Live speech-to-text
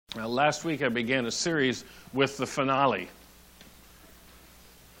Last week I began a series with the finale.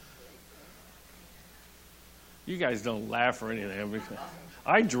 You guys don't laugh or anything.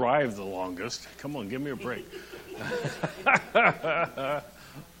 I drive the longest. Come on, give me a break.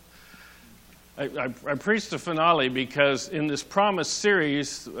 I preached the finale because in this Promise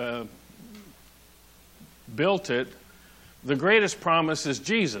series, built it, the greatest promise is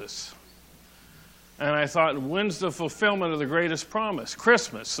Jesus. And I thought, when's the fulfillment of the greatest promise?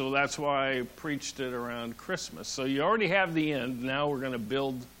 Christmas. So that's why I preached it around Christmas. So you already have the end. Now we're going to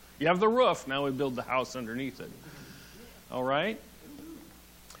build. You have the roof. Now we build the house underneath it. All right?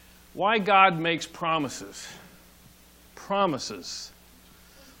 Why God makes promises. Promises.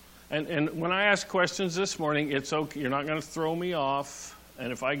 And when I ask questions this morning, it's okay. You're not going to throw me off.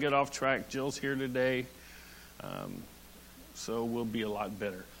 And if I get off track, Jill's here today. So we'll be a lot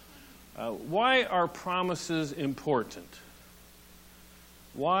better. Why are promises important?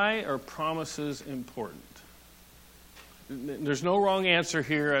 Why are promises important? There's no wrong answer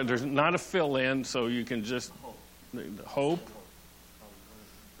here. There's not a fill-in, so you can just... Hope?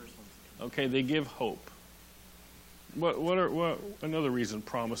 Okay, they give hope. What another reason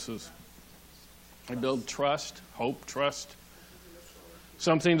promises? They build trust, hope, trust.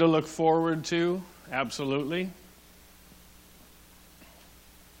 Something to look forward to, absolutely.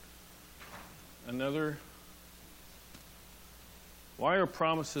 Another, why are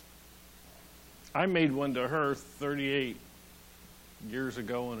promises? I made one to her 38 years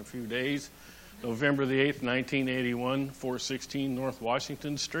ago in a few days. November the 8th, 1981, 416 North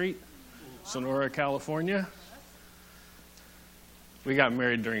Washington Street, Sonora, California. We got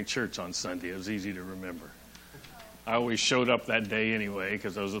married during church on Sunday. It was easy to remember. I always showed up that day anyway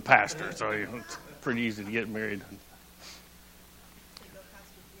because I was a pastor, so it's pretty easy to get married.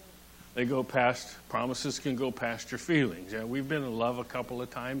 They go past, promises can go past your feelings. Yeah, we've been in love a couple of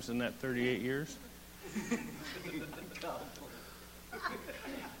times in that 38 years. She's going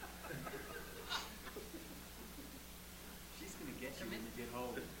to get you when you get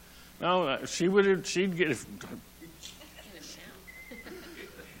home. No, she'd get...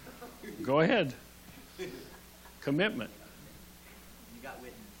 Go ahead. Commitment. You got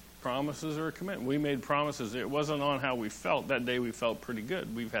witness. Promises are a commitment. We made promises. It wasn't on how we felt. That day we felt pretty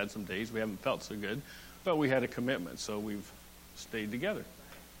good. We've had some days we haven't felt so good, but we had a commitment, so we've stayed together.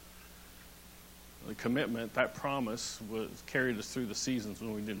 The commitment, that promise, carried us through the seasons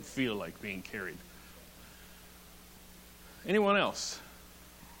when we didn't feel like being carried. Anyone else?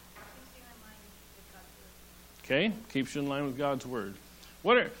 Okay, keeps you in line with God's word.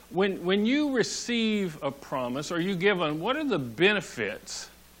 When you receive a promise or you give one, what are the benefits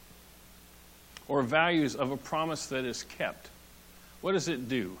or values of a promise that is kept? What does it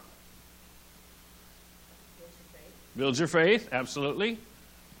do? Builds your faith, absolutely.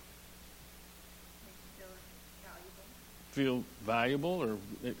 Feel valuable, or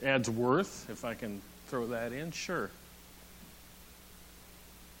it adds worth, if I can throw that in, sure.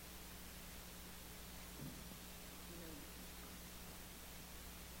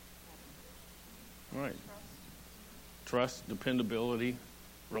 Right. Trust, dependability,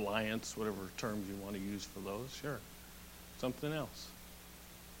 reliance, whatever terms you want to use for those, sure. Something else.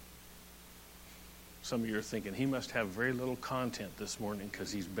 Some of you are thinking, he must have very little content this morning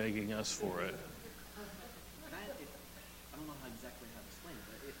because he's begging us for it. I don't know exactly how to explain it,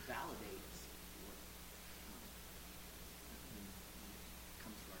 but it validates what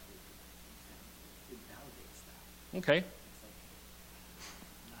comes to our faith. It validates that. Okay.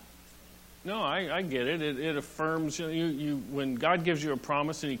 No, I get it. It affirms you when God gives you a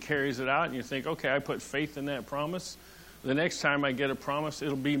promise and he carries it out and you think, okay, I put faith in that promise. The next time I get a promise,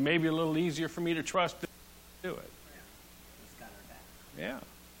 it'll be maybe a little easier for me to trust to do it. It's got our back. Yeah.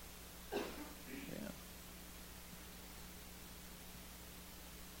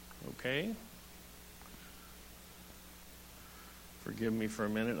 Okay. Forgive me for a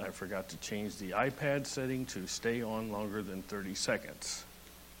minute. I forgot to change the iPad setting to stay on longer than 30 seconds.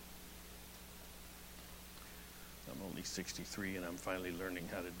 I'm only 63 and I'm finally learning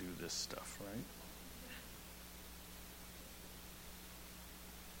how to do this stuff, right?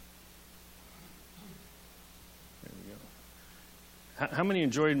 There we go. How many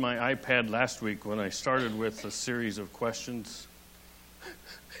enjoyed my iPad last week when I started with a series of questions?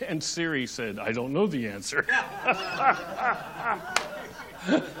 And Siri said, I don't know the answer. I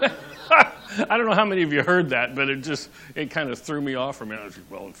don't know how many of you heard that, but it kind of threw me off for a minute. I was like,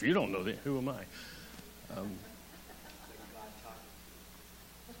 well, if you don't know that, who am I?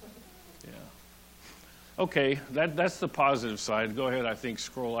 Okay, that's the positive side. Go ahead,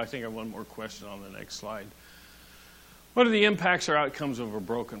 scroll. I think I have one more question on the next slide. What are the impacts or outcomes of a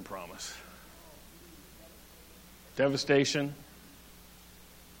broken promise? Devastation.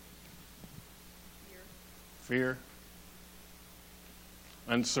 Fear.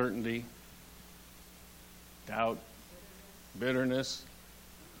 Uncertainty. Doubt. Bitterness.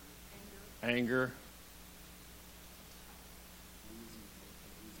 Anger.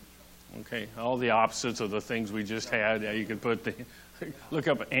 Okay, all the opposites of the things we just had. Yeah, you could put the look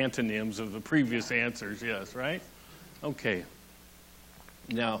up antonyms of the previous answers. Yes, right? Okay.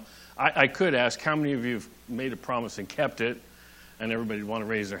 Now, I could ask how many of you have made a promise and kept it, and everybody would want to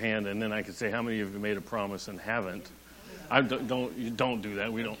raise their hand, and then I could say how many of you made a promise and haven't. Don't do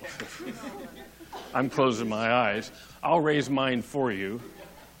that. We don't. I'm closing my eyes. I'll raise mine for you.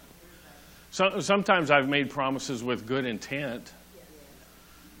 Sometimes I've made promises with good intent.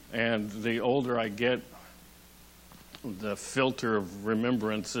 And the older I get, the filter of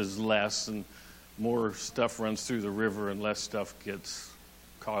remembrance is less, and more stuff runs through the river and less stuff gets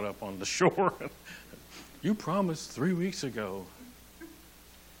caught up on the shore. You promised 3 weeks ago.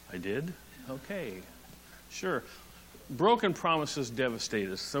 I did? Okay. Sure. Broken promises devastate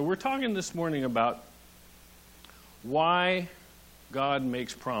us. So we're talking this morning about why God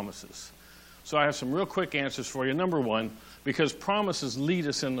makes promises. So I have some real quick answers for you. Number one, because promises lead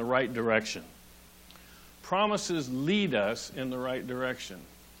us in the right direction. Promises lead us in the right direction.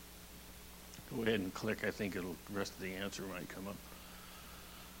 Go ahead and click. I think the rest of the answer might come up.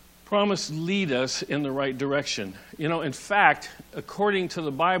 Promises lead us in the right direction. You know, in fact, according to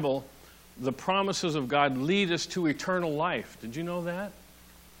the Bible, the promises of God lead us to eternal life. Did you know that?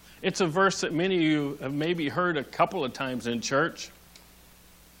 It's a verse that many of you have maybe heard a couple of times in church.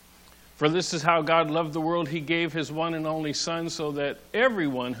 For this is how God loved the world. He gave his one and only Son so that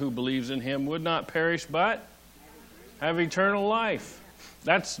everyone who believes in him would not perish but have eternal life.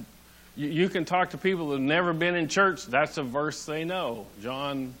 That's, you can talk to people that have never been in church. That's a verse they know.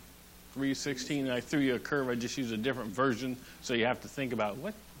 John 3:16. I threw you a curve. I just used a different version. So you have to think about,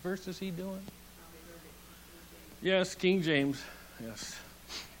 what verse is he doing? Yes, King James. Yes.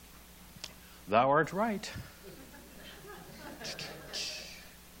 Thou art right.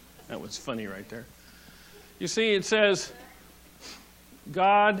 That was funny right there. You see, it says,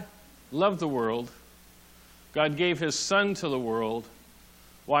 God loved the world. God gave his Son to the world.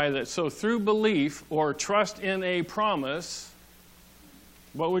 Why that? So through belief or trust in a promise,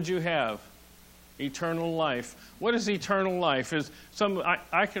 what would you have? Eternal life. What is eternal life?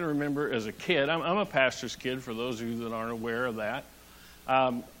 I can remember as a kid, I'm a pastor's kid for those of you that aren't aware of that.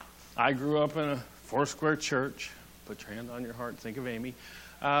 I grew up in a Foursquare church. Put your hand on your heart, think of Amy.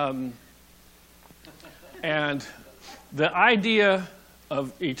 And the idea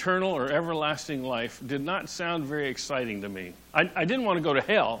of eternal or everlasting life did not sound very exciting to me. I didn't want to go to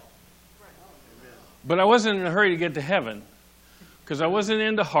hell, but I wasn't in a hurry to get to heaven because I wasn't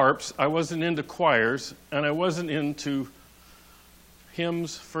into harps, I wasn't into choirs, and I wasn't into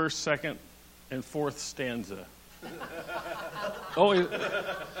hymns, first, second, and fourth stanza.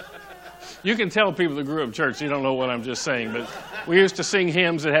 You can tell people that grew up in church, you don't know what I'm just saying, but we used to sing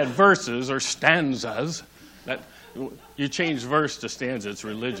hymns that had verses or stanzas. That you change verse to stanza, it's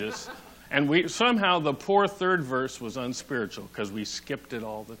religious. And somehow the poor third verse was unspiritual because we skipped it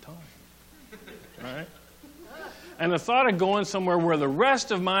all the time. Right? And the thought of going somewhere where the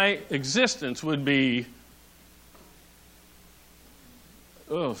rest of my existence would be,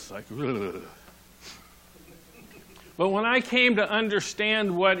 it's like, ugh. But when I came to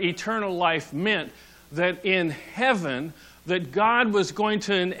understand what eternal life meant, that in heaven, that God was going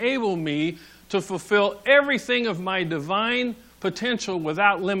to enable me to fulfill everything of my divine potential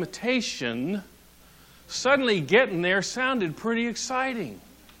without limitation, suddenly getting there sounded pretty exciting.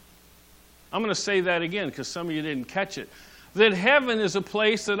 I'm going to say that again because some of you didn't catch it. That heaven is a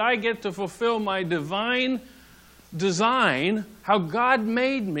place that I get to fulfill my divine design, how God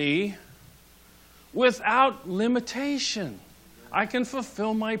made me, without limitation. I can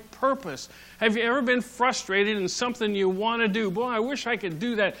fulfill my purpose. Have you ever been frustrated in something you want to do? Boy, I wish I could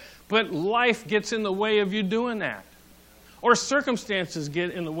do that, but life gets in the way of you doing that. Or circumstances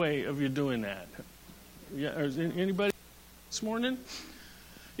get in the way of you doing that. Yeah, is anybody this morning?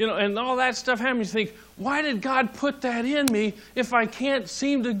 You know, and all that stuff happens. You think, why did God put that in me if I can't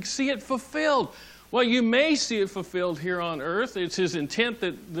seem to see it fulfilled? Well, you may see it fulfilled here on earth. It's his intent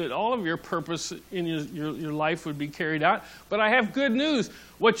that all of your purpose in your life would be carried out. But I have good news.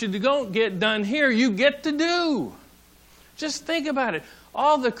 What you don't get done here, you get to do. Just think about it.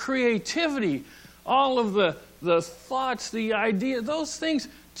 All the creativity, all of the thoughts, the idea, those things,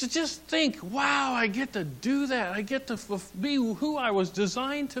 to just think, wow, I get to do that. I get to be who I was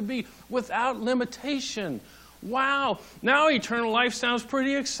designed to be without limitation. Wow, now eternal life sounds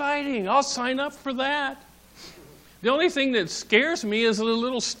pretty exciting. I'll sign up for that. The only thing that scares me is a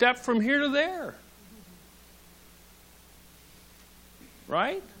little step from here to there.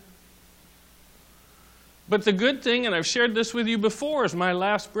 Right? But the good thing, and I've shared this with you before, is my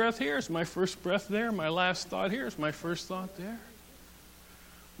last breath here is my first breath there. My last thought here is my first thought there.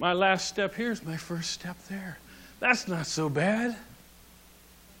 My last step here is my first step there. That's not so bad.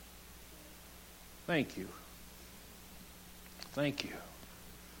 Thank you. Thank you.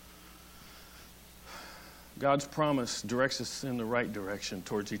 God's promise directs us in the right direction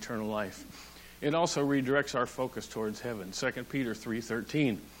towards eternal life. It also redirects our focus towards heaven. 2 Peter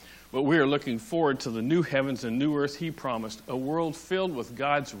 3:13. But we are looking forward to the new heavens and new earth he promised, a world filled with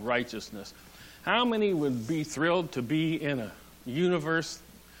God's righteousness. How many would be thrilled to be in a universe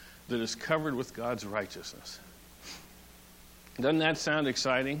that is covered with God's righteousness? Doesn't that sound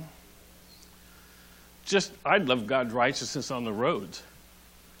exciting? I'd love God's righteousness on the roads.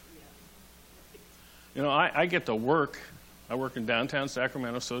 You know, I get to work. I work in downtown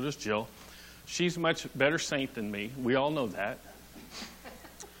Sacramento, so does Jill. She's much better saint than me. We all know that.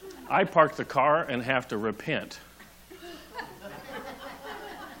 I park the car and have to repent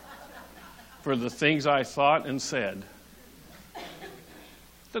for the things I thought and said.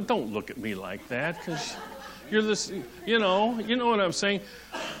 Don't look at me like that, because you're this, you know what I'm saying.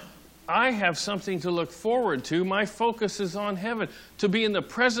 I have something to look forward to. My focus is on heaven, to be in the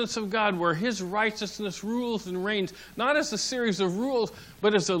presence of God where his righteousness rules and reigns, not as a series of rules,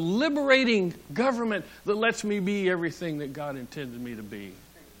 but as a liberating government that lets me be everything that God intended me to be.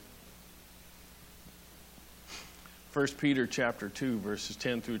 1 Peter chapter 2, verses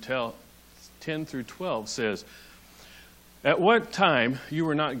 10 through 12 says, At what time you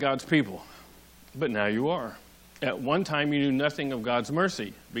were not God's people, but now you are. At one time you knew nothing of God's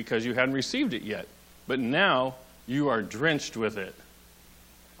mercy, because you hadn't received it yet. But now you are drenched with it.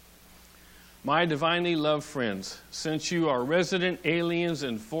 My divinely loved friends, since you are resident aliens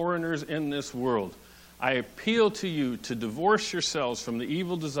and foreigners in this world, I appeal to you to divorce yourselves from the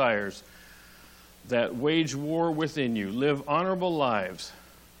evil desires that wage war within you. Live honorable lives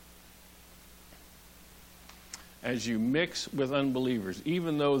as you mix with unbelievers,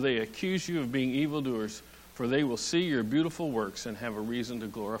 even though they accuse you of being evildoers, for they will see your beautiful works and have a reason to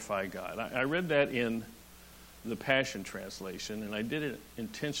glorify God. I read that in the Passion Translation, and I did it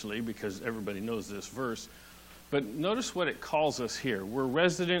intentionally because everybody knows this verse. But notice what it calls us here. We're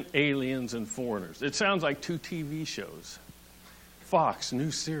resident aliens and foreigners. It sounds like two TV shows. Fox,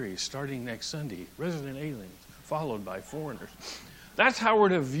 new series starting next Sunday. Resident aliens, followed by foreigners. That's how we're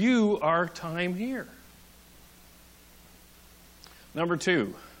to view our time here. Number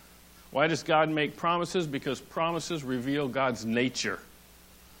 2, why does God make promises? Because promises reveal God's nature.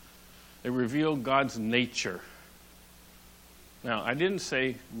 They reveal God's nature. Now, I didn't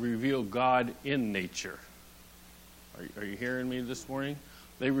say reveal God in nature. Are you hearing me this morning?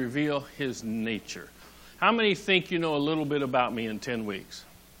 They reveal his nature. How many think you know a little bit about me in 10 weeks?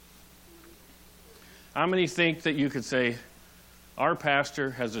 How many think that you could say, our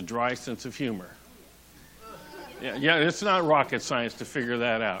pastor has a dry sense of humor? Yeah, it's not rocket science to figure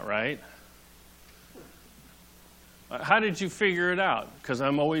that out, right? How did you figure it out? Because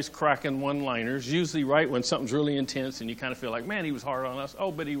I'm always cracking one-liners, usually right when something's really intense and you kind of feel like, man, he was hard on us.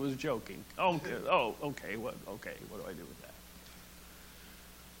 Oh, but he was joking. Okay, what do I do with that?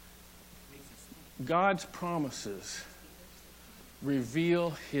 God's promises reveal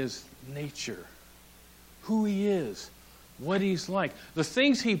his nature, who he is, what he's like. The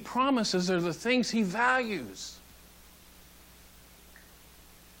things he promises are the things he values.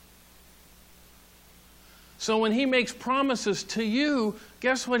 So when he makes promises to you,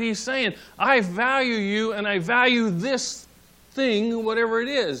 guess what he's saying? I value you and I value this thing, whatever it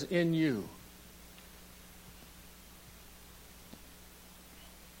is, in you.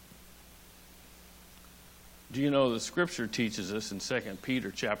 Do you know the scripture teaches us in 2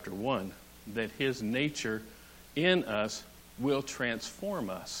 Peter chapter 1 that his nature in us will transform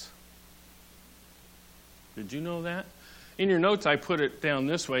us? Did you know that? In your notes, I put it down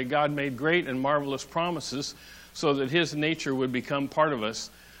this way. God made great and marvelous promises so that his nature would become part of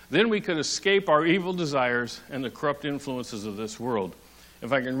us. Then we could escape our evil desires and the corrupt influences of this world.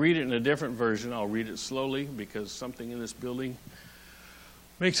 If I can read it in a different version, I'll read it slowly because something in this building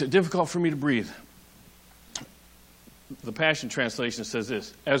makes it difficult for me to breathe. The Passion Translation says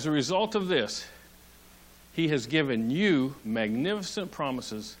this: as a result of this, he has given you magnificent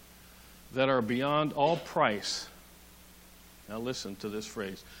promises that are beyond all price. Now listen to this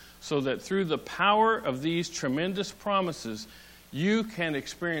phrase. So that through the power of these tremendous promises, you can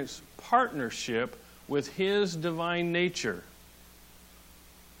experience partnership with his divine nature.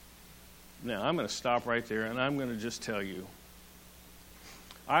 Now, I'm going to stop right there, and I'm going to just tell you,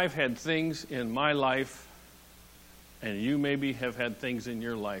 I've had things in my life, and you maybe have had things in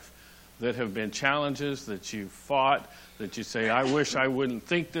your life that have been challenges that you've fought, that you say, I wish I wouldn't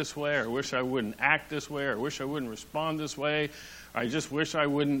think this way, or I wish I wouldn't act this way, or I wish I wouldn't respond this way, or I just wish I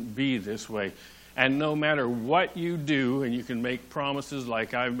wouldn't be this way. And no matter what you do, and you can make promises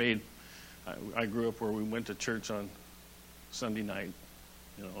like I've made. I grew up where we went to church on Sunday night,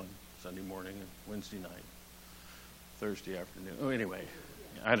 on Sunday morning and Wednesday night, Thursday afternoon. Oh, anyway,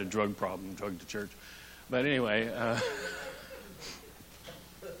 I had a drug problem, drugged to church. But anyway,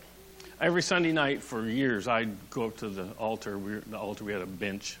 every Sunday night for years, I'd go up to the altar. We had a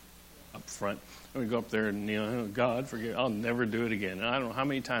bench up front. And we'd go up there and, God, forgive, I'll never do it again. And I don't know how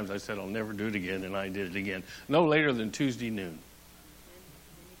many times I said I'll never do it again, and I did it again. No later than Tuesday noon.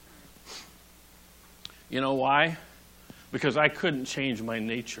 You know why? Because I couldn't change my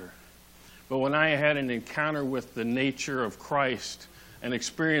nature. But when I had an encounter with the nature of Christ and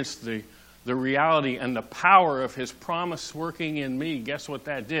experienced the reality and the power of his promise working in me, guess what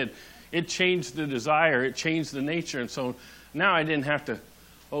that did? It changed the desire. It changed the nature. And so now I didn't have to,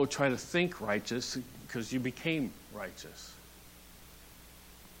 try to think righteous, because you became righteous.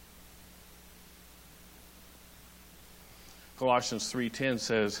 Colossians 3:10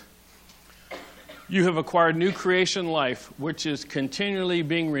 says, you have acquired new creation life, which is continually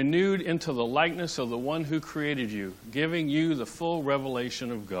being renewed into the likeness of the one who created you, giving you the full revelation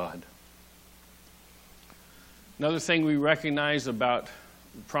of God. Another thing we recognize about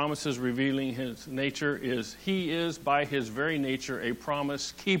promises revealing his nature is he is, by his very nature, a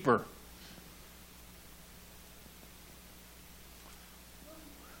promise keeper.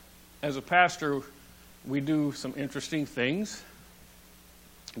 As a pastor, we do some interesting things.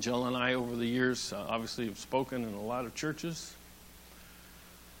 Jill and I, over the years, obviously have spoken in a lot of churches.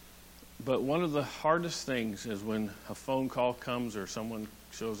 But one of the hardest things is when a phone call comes or someone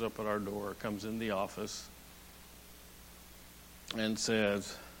shows up at our door or comes in the office and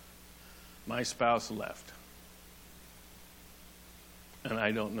says, my spouse left, and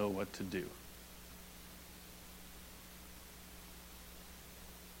I don't know what to do.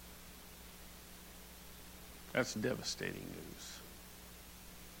 That's devastating news.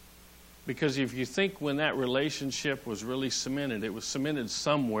 Because if you think when that relationship was really cemented, it was cemented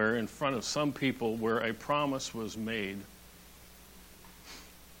somewhere in front of some people where a promise was made.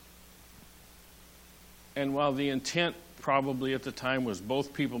 And while the intent probably at the time was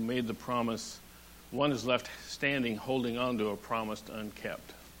both people made the promise, one is left standing holding on to a promise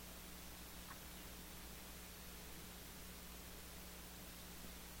unkept.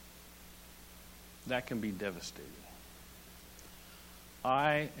 That can be devastating.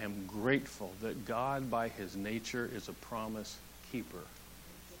 I am grateful that God, by his nature, is a promise keeper.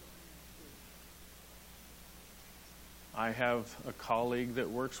 I have a colleague that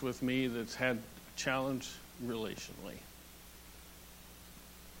works with me that's had a challenge relationally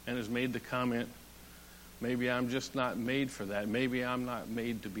and has made the comment, maybe I'm just not made for that. Maybe I'm not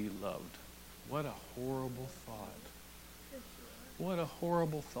made to be loved. What a horrible thought. What a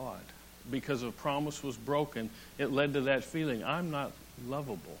horrible thought. Because a promise was broken, it led to that feeling, I'm not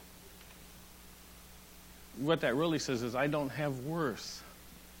lovable. What that really says is I don't have worth.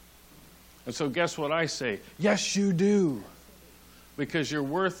 And so guess what I say? Yes, you do. Because your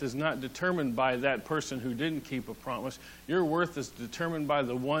worth is not determined by that person who didn't keep a promise. Your worth is determined by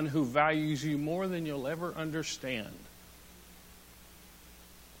the one who values you more than you'll ever understand.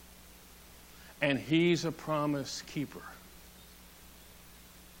 And he's a promise keeper.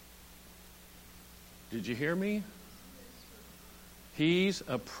 Did you hear me? He's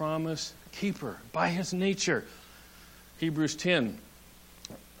a promise keeper by his nature. Hebrews 10.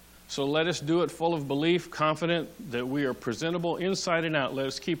 So let us do it full of belief, confident that we are presentable inside and out. Let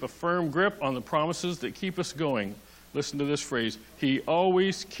us keep a firm grip on the promises that keep us going. Listen to this phrase. He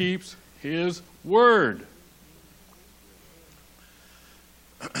always keeps his word.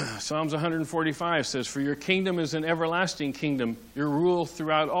 Psalms 145 says, for your kingdom is an everlasting kingdom, your rule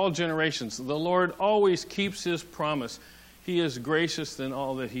throughout all generations. The Lord always keeps his promise. He is gracious in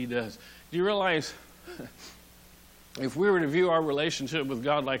all that he does. Do you realize, if we were to view our relationship with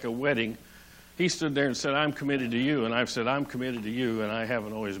God like a wedding, he stood there and said, I'm committed to you, and I've said, I'm committed to you, and I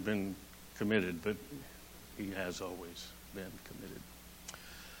haven't always been committed, but he has always been committed.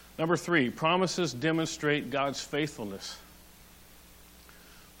 Number 3, promises demonstrate God's faithfulness.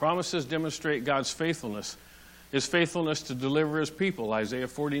 Promises demonstrate God's faithfulness. His faithfulness to deliver his people. Isaiah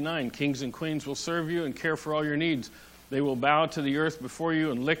 49, kings and queens will serve you and care for all your needs. They will bow to the earth before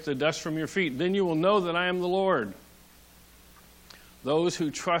you and lick the dust from your feet. Then you will know that I am the Lord. Those who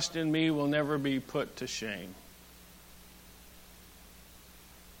trust in me will never be put to shame.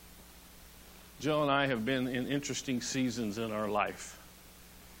 Jill and I have been in interesting seasons in our life.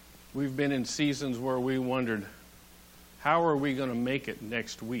 We've been in seasons where we wondered, how are we going to make it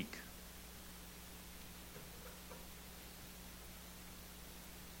next week?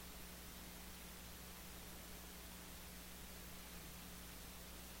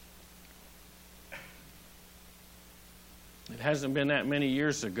 It hasn't been that many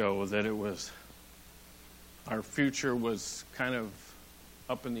years ago that our future was kind of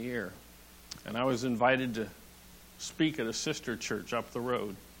up in the air. And I was invited to speak at a sister church up the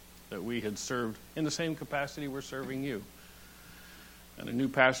road that we had served in the same capacity we're serving you. And a new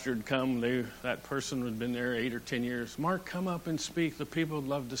pastor had come. That person had been there 8 or 10 years. Mark, come up and speak. The people would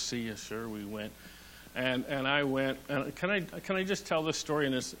love to see you. Sure, we went. And I went. And can I just tell this story?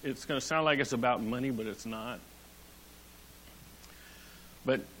 And it's going to sound like it's about money, but it's not.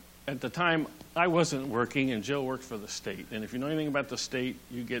 But at the time, I wasn't working, and Jill worked for the state. And if you know anything about the state,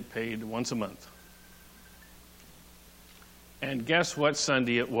 you get paid once a month. And guess what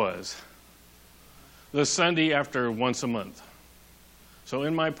Sunday it was? The Sunday after once a month. So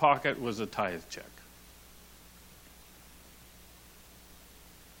in my pocket was a tithe check.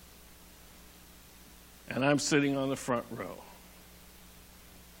 And I'm sitting on the front row.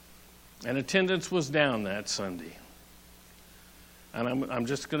 And attendance was down that Sunday. And I'm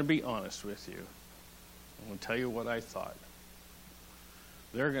just going to be honest with you. I'm going to tell you what I thought.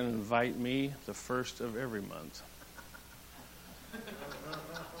 They're going to invite me the first of every month.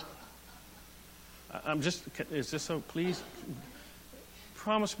 Is this so? Please,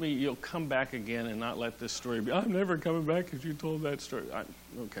 promise me you'll come back again and not let this story be, I'm never coming back because you told that story.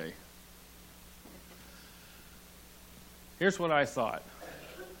 Okay. Here's what I thought.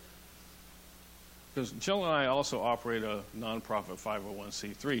 Because Jill and I also operate a nonprofit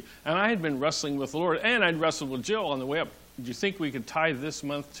 501c3. And I had been wrestling with the Lord, and I'd wrestled with Jill on the way up. Do you think we could tie this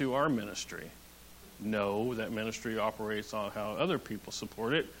month to our ministry? No, that ministry operates on how other people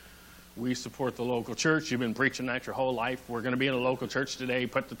support it. We support the local church. You've been preaching that your whole life. We're going to be in a local church today.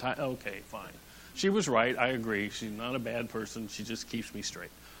 Put the time. Okay, fine. She was right. I agree. She's not a bad person. She just keeps me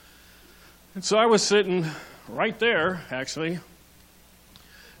straight. And so I was sitting right there, actually.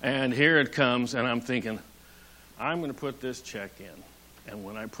 And here it comes, and I'm thinking, I'm going to put this check in. And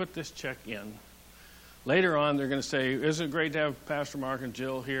when I put this check in, later on they're going to say, isn't it great to have Pastor Mark and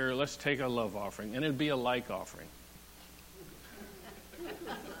Jill here? Let's take a love offering. And it'd be a like offering.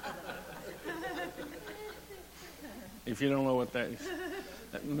 If you don't know what that is,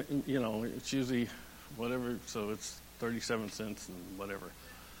 it's usually whatever, so it's 37 cents and whatever.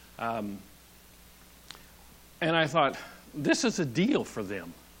 And I thought, this is a deal for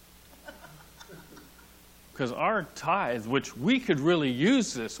them. Because our tithe, which we could really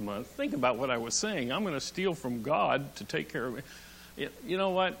use this month, think about what I was saying. I'm going to steal from God to take care of it. You know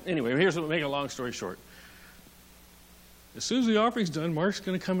what? Anyway, here's what make a long story short. As soon as the offering's done, Mark's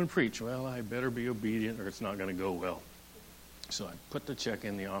going to come and preach. Well, I better be obedient or it's not going to go well. So I put the check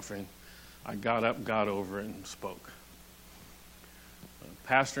in the offering. I got up, got over, and spoke.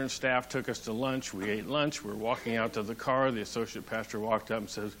 Pastor and staff took us to lunch. We ate lunch. We were walking out to the car. The associate pastor walked up and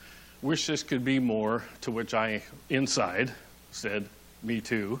says, wish this could be more, to which I, inside, said, me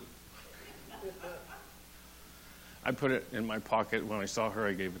too. I put it in my pocket. When I saw her,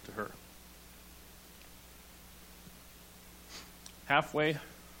 I gave it to her. Halfway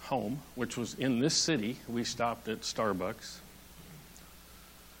home, which was in this city, we stopped at Starbucks.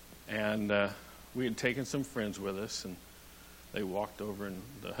 And we had taken some friends with us, and they walked over, and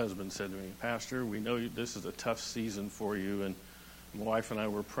the husband said to me, Pastor, we know this is a tough season for you, and my wife and I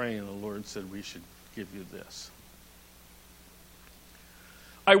were praying, and the Lord said we should give you this.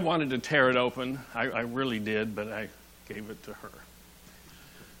 I wanted to tear it open. I really did, but I gave it to her.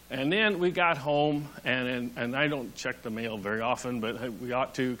 And then we got home, and I don't check the mail very often, but we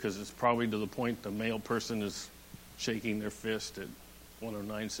ought to, because it's probably to the point the mail person is shaking their fist at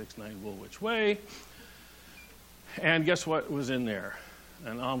 10969 Woolwich Way. And guess what was in there?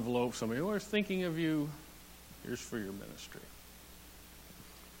 An envelope. Somebody, we're thinking of you. Here's for your ministry.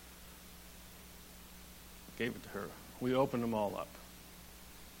 Gave it to her. We opened them all up.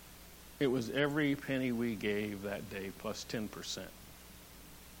 It was every penny we gave that day plus 10%.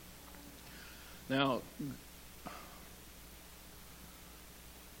 Now,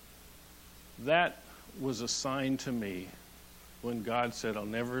 that was a sign to me when God said, I'll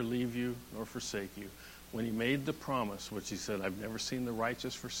never leave you nor forsake you. When he made the promise, which he said, I've never seen the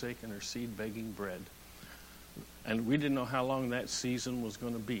righteous forsaken or seed begging bread. And we didn't know how long that season was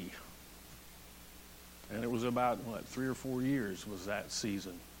going to be. And it was about, 3 or 4 years was that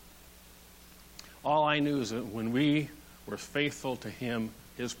season. All I knew is that when we were faithful to him,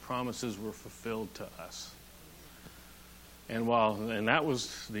 his promises were fulfilled to us. And that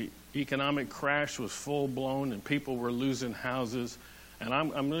was, the economic crash was full blown and people were losing houses. And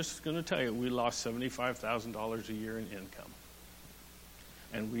I'm just going to tell you, we lost $75,000 a year in income.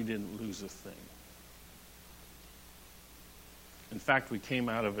 And we didn't lose a thing. In fact, we came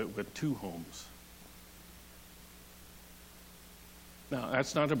out of it with 2 homes. Now,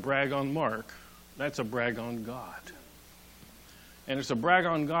 that's not a brag on Mark. That's a brag on God. And it's a brag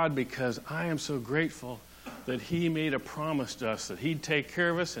on God because I am so grateful that he made a promise to us that he'd take care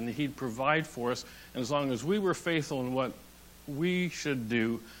of us and he'd provide for us. And as long as we were faithful in what we should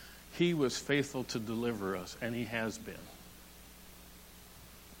do, he was faithful to deliver us, and he has been.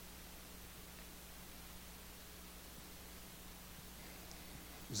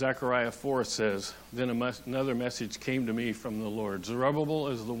 Zechariah 4 says, Then another message came to me from the Lord. Zerubbabel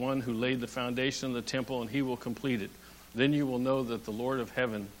is the one who laid the foundation of the temple, and he will complete it. Then you will know that the Lord of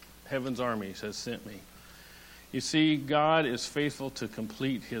heaven's armies has sent me. You see, God is faithful to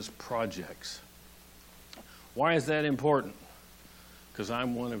complete his projects. Why is that important? Because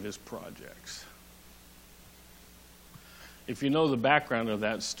I'm one of his projects. If you know the background of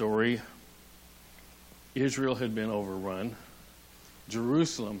that story, Israel had been overrun.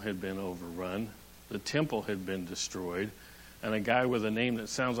 Jerusalem had been overrun. The temple had been destroyed. And a guy with a name that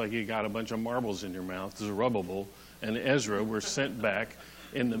sounds like you got a bunch of marbles in your mouth, Zerubbabel, and Ezra were sent back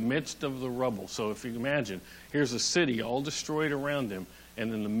in the midst of the rubble. So if you imagine, here's a city all destroyed around them,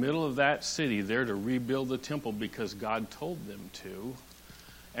 and in the middle of that city, they're to rebuild the temple because God told them to.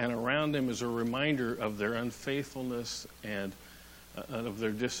 And around them is a reminder of their unfaithfulness and of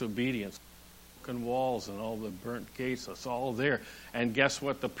their disobedience. Broken walls and all the burnt gates, it's all there. And guess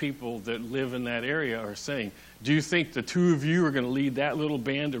what the people that live in that area are saying? Do you think the 2 of you are going to lead that little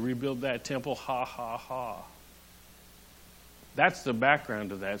band to rebuild that temple? Ha, ha, ha. That's the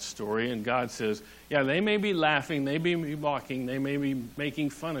background of that story. And God says, yeah, they may be laughing, they may be mocking, they may be making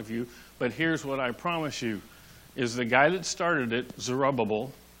fun of you, but here's what I promise you, is the guy that started it,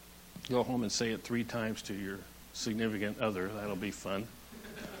 Zerubbabel, go home and say it 3 times to your significant other, that'll be fun.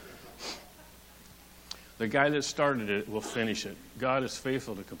 The guy that started it will finish it. God is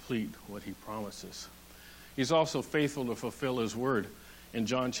faithful to complete what he promises. He's also faithful to fulfill his word. In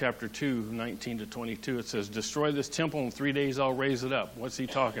John chapter 2, 19 to 22, it says, Destroy this temple, in 3 days I'll raise it up. What's he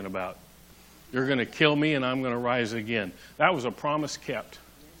talking about? You're going to kill me and I'm going to rise again. That was a promise kept.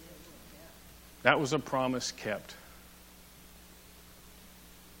 That was a promise kept.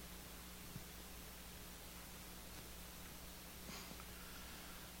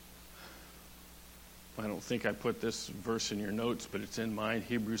 I don't think I put this verse in your notes, but it's in mine.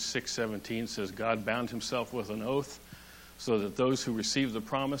 Hebrews 6:17 says, God bound himself with an oath so that those who received the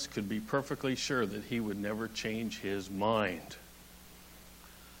promise could be perfectly sure that he would never change his mind.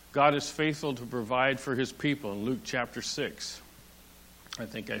 God is faithful to provide for his people in Luke chapter 6. I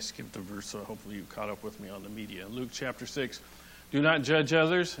think I skipped a verse, so hopefully you caught up with me on the media. Luke chapter 6, do not judge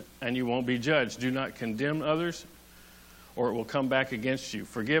others, and you won't be judged. Do not condemn others, or it will come back against you.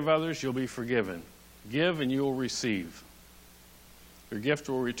 Forgive others, you'll be forgiven. Give, and you will receive. Your gift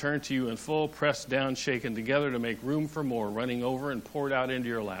will return to you in full, pressed down, shaken together to make room for more, running over and poured out into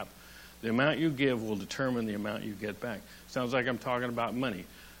your lap. The amount you give will determine the amount you get back. Sounds like I'm talking about money.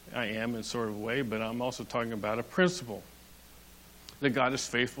 I am in sort of a way, but I'm also talking about a principle. That God is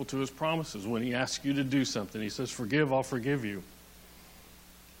faithful to his promises. When he asks you to do something, he says, forgive, I'll forgive you.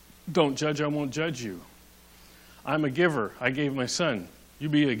 Don't judge, I won't judge you. I'm a giver. I gave my son. You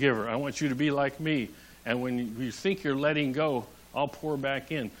be a giver. I want you to be like me. And when you think you're letting go, I'll pour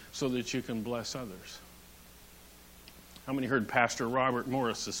back in so that you can bless others. How many heard Pastor Robert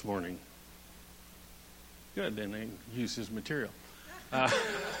Morris this morning? Good, then they use his material.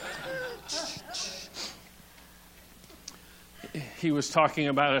 He was talking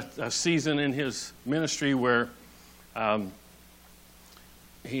about a season in his ministry where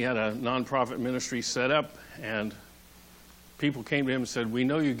he had a nonprofit ministry set up, and people came to him and said, we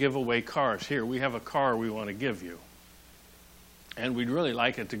know you give away cars. Here, we have a car we want to give you. And we'd really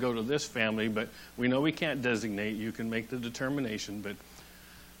like it to go to this family, but we know we can't designate. You can make the determination. But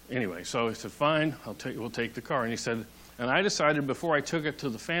anyway, so he said, fine, we'll take the car. And he said, and I decided before I took it to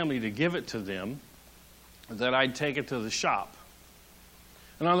the family to give it to them that I'd take it to the shop.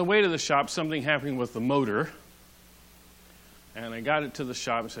 And on the way to the shop, something happened with the motor. And I got it to the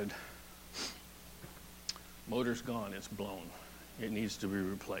shop and said, motor's gone, it's blown. It needs to be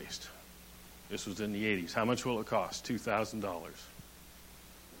replaced. This was in the 80s. How much will it cost? $2,000.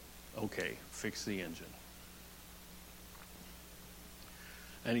 Okay, fix the engine.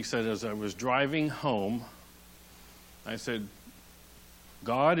 And he said, as I was driving home, I said,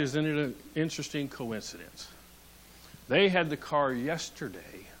 God, isn't it an interesting coincidence? They had the car yesterday.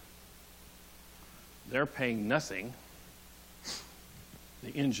 They're paying nothing.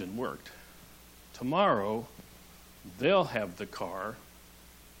 The engine worked. Tomorrow, they'll have the car.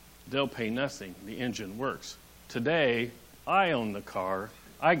 They'll pay nothing. The engine works. Today, I own the car.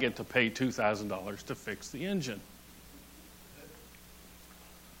 I get to pay $2,000 to fix the engine.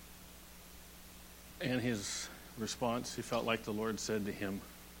 And his response, he felt like the Lord said to him,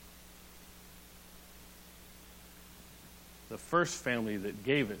 the first family that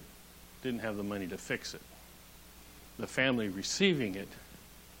gave it didn't have the money to fix it. The family receiving it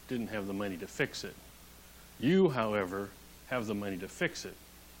didn't have the money to fix it. You, however, have the money to fix it.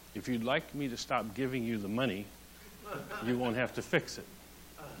 If you'd like me to stop giving you the money, you won't have to fix it.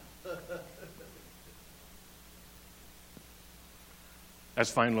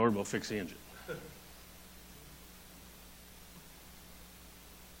 That's fine, Lord, we'll fix the engine.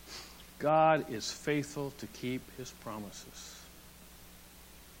 God is faithful to keep his promises.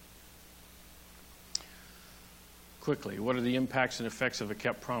 Quickly, what are the impacts and effects of a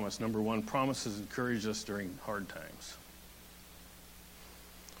kept promise? Number one, promises encourage us during hard times.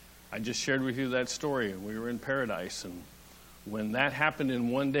 I just shared with you that story. We were in paradise, and when that happened in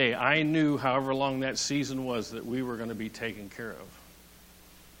one day, I knew, however long that season was, that we were going to be taken care of.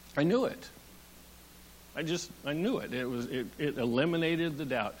 I knew it. I knew it. It eliminated the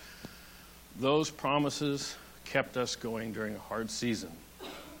doubt. Those promises kept us going during a hard season.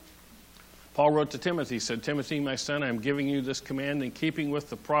 Paul wrote to Timothy, said, Timothy, my son, I am giving you this command in keeping with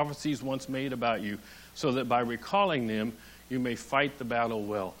the prophecies once made about you, so that by recalling them, you may fight the battle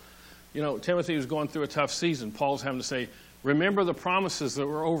well. You know, Timothy was going through a tough season. Paul's having to say, remember the promises that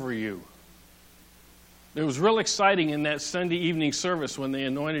were over you. It was real exciting in that Sunday evening service when they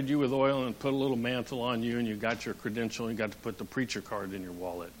anointed you with oil and put a little mantle on you and you got your credential and you got to put the preacher card in your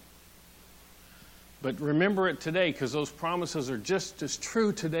wallet. But remember it today, because those promises are just as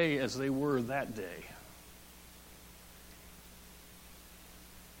true today as they were that day.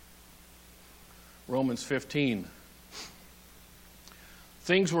 Romans 15.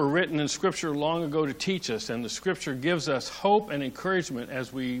 Things were written in Scripture long ago to teach us, and the Scripture gives us hope and encouragement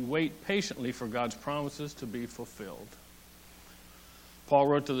as we wait patiently for God's promises to be fulfilled. Paul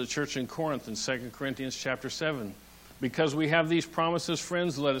wrote to the church in Corinth in 2 Corinthians chapter 7, because we have these promises,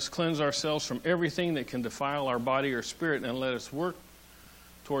 friends, let us cleanse ourselves from everything that can defile our body or spirit, and let us work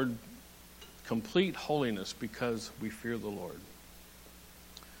toward complete holiness because we fear the Lord.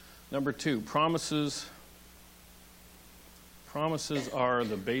 Number two, promises are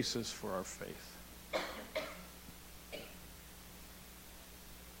the basis for our faith.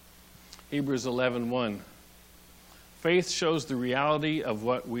 Hebrews 11:1. Faith shows the reality of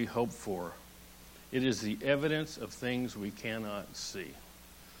what we hope for. It is the evidence of things we cannot see.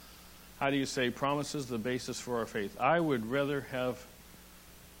 How do you say promises the basis for our faith? I would rather have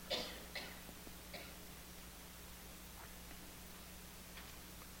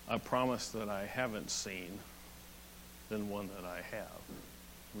a promise that I haven't seen than one that I have.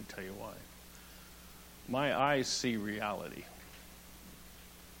 Let me tell you why. My eyes see reality.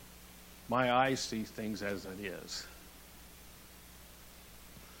 My eyes see things as it is.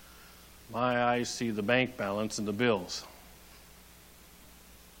 My eyes see the bank balance and the bills.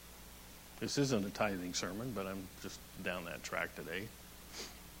 This isn't a tithing sermon, but I'm just down that track today.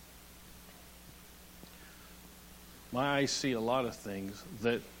 My eyes see a lot of things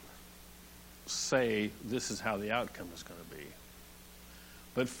that say this is how the outcome is going to be.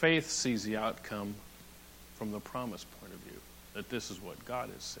 But faith sees the outcome from the promise point of view, that this is what God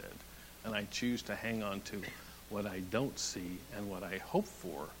has said. And I choose to hang on to what I don't see and what I hope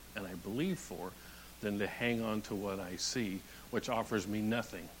for and I believe for, than to hang on to what I see, which offers me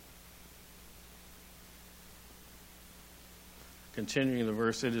nothing. Continuing the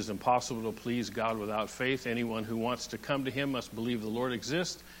verse, it is impossible to please God without faith. Anyone who wants to come to him must believe the Lord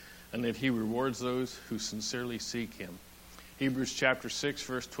exists and that he rewards those who sincerely seek him. Hebrews chapter 6,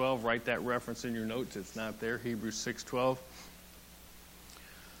 verse 12, write that reference in your notes. It's not there. Hebrews 6:12.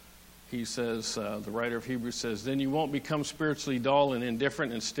 He says, the writer of Hebrews says, then you won't become spiritually dull and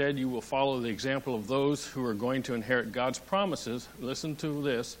indifferent. Instead, you will follow the example of those who are going to inherit God's promises. Listen to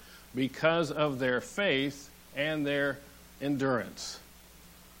this. Because of their faith and their endurance.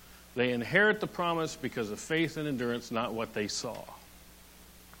 They inherit the promise because of faith and endurance, not what they saw.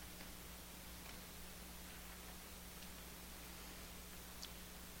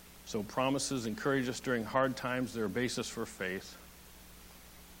 So promises encourage us during hard times. They're a basis for faith.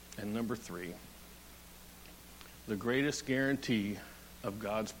 And number 3, the greatest guarantee of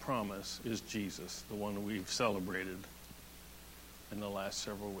God's promise is Jesus, the one we've celebrated in the last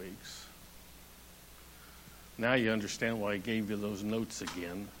several weeks. Now you understand why I gave you those notes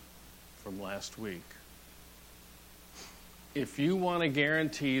again from last week. If you want a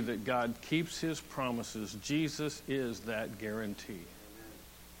guarantee that God keeps his promises, Jesus is that guarantee.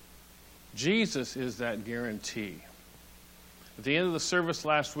 Jesus is that guarantee. At the end of the service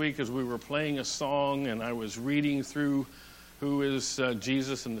last week, as we were playing a song and I was reading through who is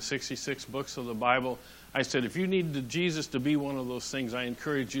Jesus in the 66 books of the Bible, I said, if you need Jesus to be one of those things, I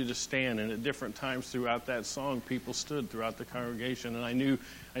encourage you to stand. And at different times throughout that song, people stood throughout the congregation. And I knew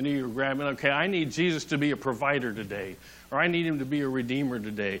you were grabbing, okay, I need Jesus to be a provider today. Or I need him to be a redeemer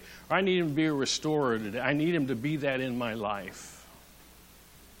today. Or I need him to be a restorer today. I need him to be that in my life.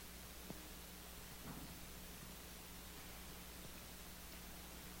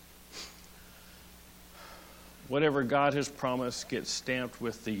 Whatever God has promised gets stamped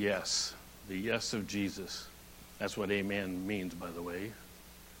with the yes of Jesus. That's what amen means, by the way.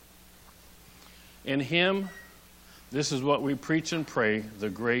 In him, this is what we preach and pray, the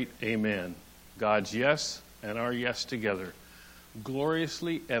great amen. God's yes and our yes together,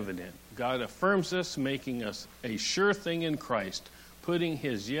 gloriously evident. God affirms us, making us a sure thing in Christ, putting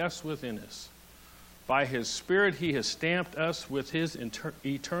his yes within us. By his Spirit, he has stamped us with his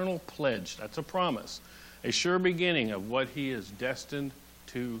eternal pledge. That's a promise. A sure beginning of what he is destined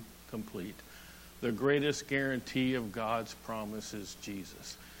to complete. The greatest guarantee of God's promise is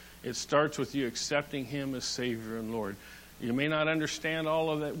Jesus. It starts with you accepting him as Savior and Lord. You may not understand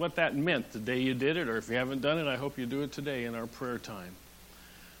all of that, what that meant the day you did it, or if you haven't done it, I hope you do it today in our prayer time.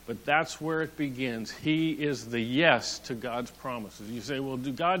 But that's where it begins. He is the yes to God's promises. You say, well,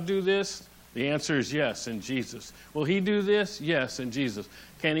 did God do this? The answer is yes in Jesus. Will he do this? Yes in Jesus.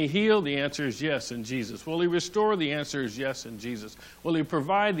 Can he heal? The answer is yes in Jesus. Will he restore? The answer is yes in Jesus. Will he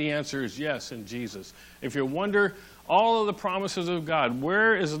provide? The answer is yes in Jesus. If you wonder, all of the promises of God,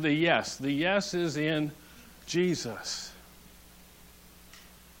 where is the yes? The yes is in Jesus.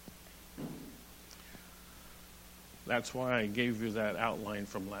 That's why I gave you that outline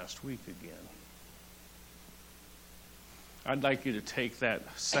from last week again. I'd like you to take that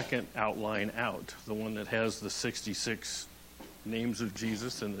second outline out, the one that has the 66 names of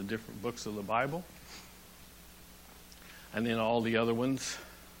Jesus in the different books of the Bible, and then all the other ones.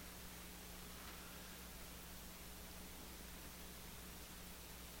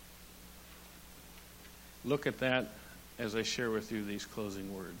 Look at that as I share with you these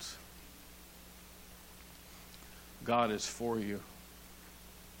closing words. God is for you.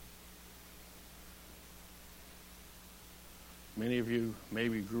 Many of you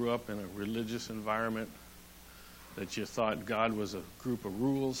maybe grew up in a religious environment that you thought God was a group of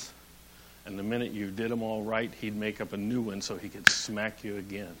rules, and the minute you did them all right, he'd make up a new one so he could smack you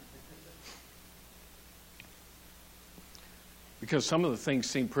again. Because some of the things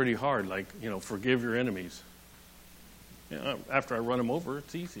seem pretty hard, like, forgive your enemies. After I run them over,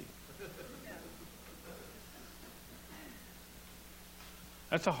 it's easy.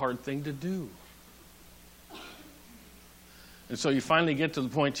 That's a hard thing to do. And so you finally get to the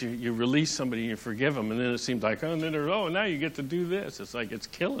point you release somebody and you forgive them, and then it seems like, now you get to do this. It's like, it's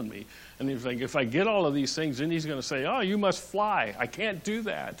killing me. And he's like, if I get all of these things, then he's going to say, you must fly. I can't do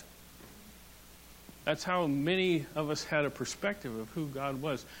that. That's how many of us had a perspective of who God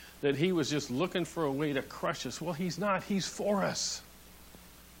was, that he was just looking for a way to crush us. Well, he's not. He's for us.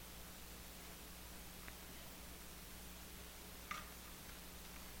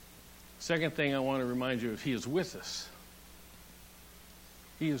 Second thing I want to remind you of, he is with us.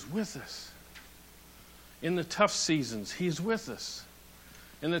 He is with us. In the tough seasons, he's with us.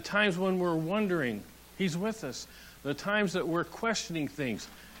 In the times when we're wondering, he's with us. The times that we're questioning things,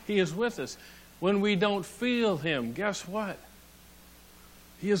 he is with us. When we don't feel him, guess what?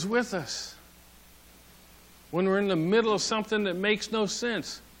 He is with us. When we're in the middle of something that makes no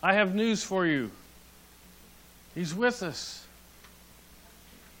sense, I have news for you. He's with us.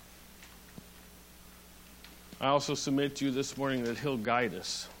 I also submit to you this morning that he'll guide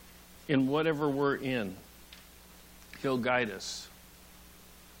us in whatever we're in. He'll guide us.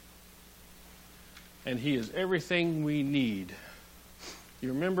 And he is everything we need. You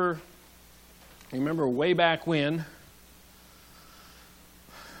remember way back when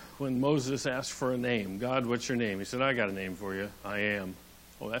Moses asked for a name. God, what's your name? He said, I got a name for you. I am.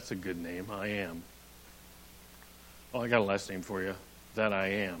 Oh, that's a good name. I am. Oh, I got a last name for you. That I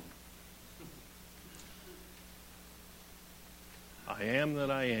am. I am that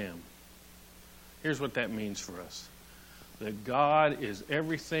I am. Here's what that means for us. That God is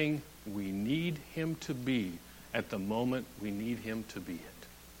everything we need him to be at the moment we need him to be it.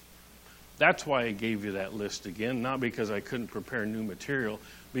 That's why I gave you that list again, not because I couldn't prepare new material,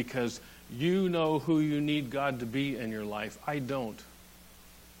 because you know who you need God to be in your life. I don't.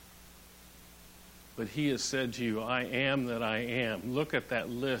 But he has said to you, I am that I am. Look at that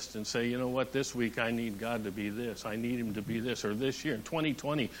list and say, you know what, this week I need God to be this. I need him to be this. Or this year, in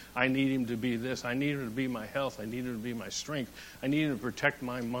 2020, I need him to be this. I need him to be my health. I need him to be my strength. I need him to protect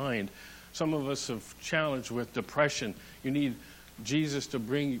my mind. Some of us have challenged with depression. You need Jesus to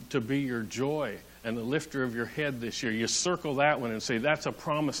be your joy and the lifter of your head this year. You circle that one and say, that's a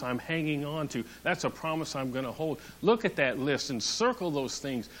promise I'm hanging on to. That's a promise I'm going to hold. Look at that list and circle those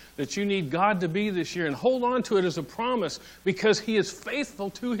things that you need God to be this year and hold on to it as a promise because he is faithful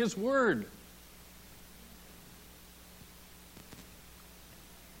to his word.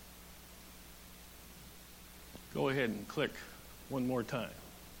 Go ahead and click one more time.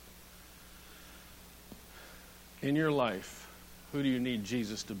 In your life, who do you need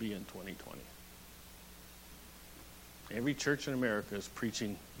Jesus to be in 2020? Every church in America is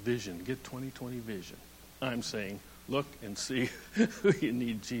preaching vision. Get 2020 vision. I'm saying, look and see who you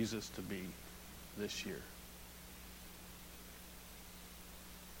need Jesus to be this year.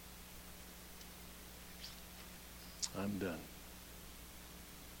 I'm done.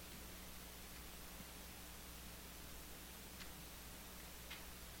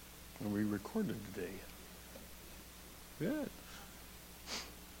 And we recorded today. Good.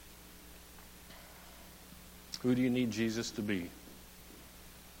 Who do you need Jesus to be?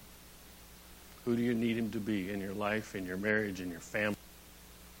 Who do you need him to be in your life, in your marriage, in your family,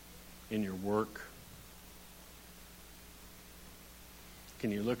 in your work?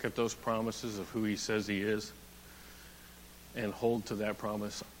 Can you look at those promises of who he says he is and hold to that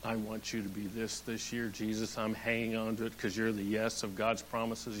promise? I want you to be this year, Jesus. I'm hanging on to it because you're the yes of God's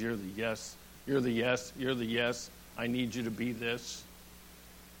promises. You're the yes. You're the yes. You're the yes. I need you to be this.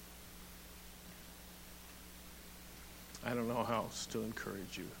 I don't know how else to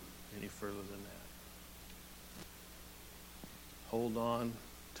encourage you any further than that. Hold on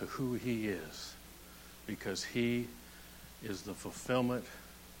to who he is, because he is the fulfillment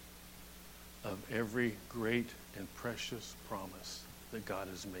of every great and precious promise that God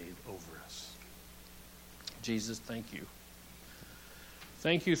has made over us. Jesus, thank you.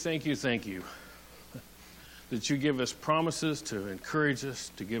 Thank you, thank you, thank you that you give us promises to encourage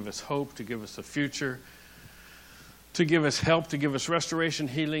us, to give us hope, to give us a future, to give us help, to give us restoration,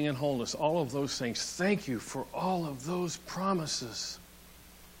 healing, and wholeness. All of those things. Thank you for all of those promises.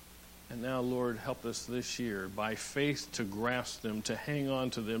 And now, Lord, help us this year by faith to grasp them, to hang on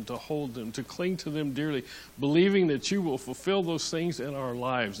to them, to hold them, to cling to them dearly, believing that you will fulfill those things in our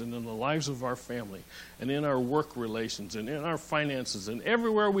lives and in the lives of our family and in our work relations and in our finances and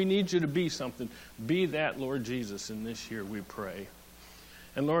everywhere we need you to be something. Be that, Lord Jesus, in this year we pray.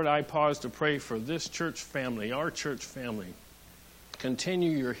 And Lord, I pause to pray for this church family, our church family.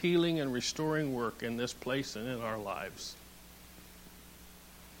 Continue your healing and restoring work in this place and in our lives.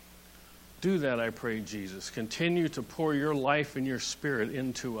 Do that, I pray, Jesus. Continue to pour your life and your spirit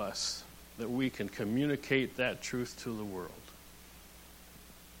into us that we can communicate that truth to the world.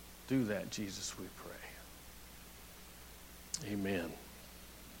 Do that, Jesus, we pray. Amen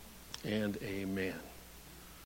and amen.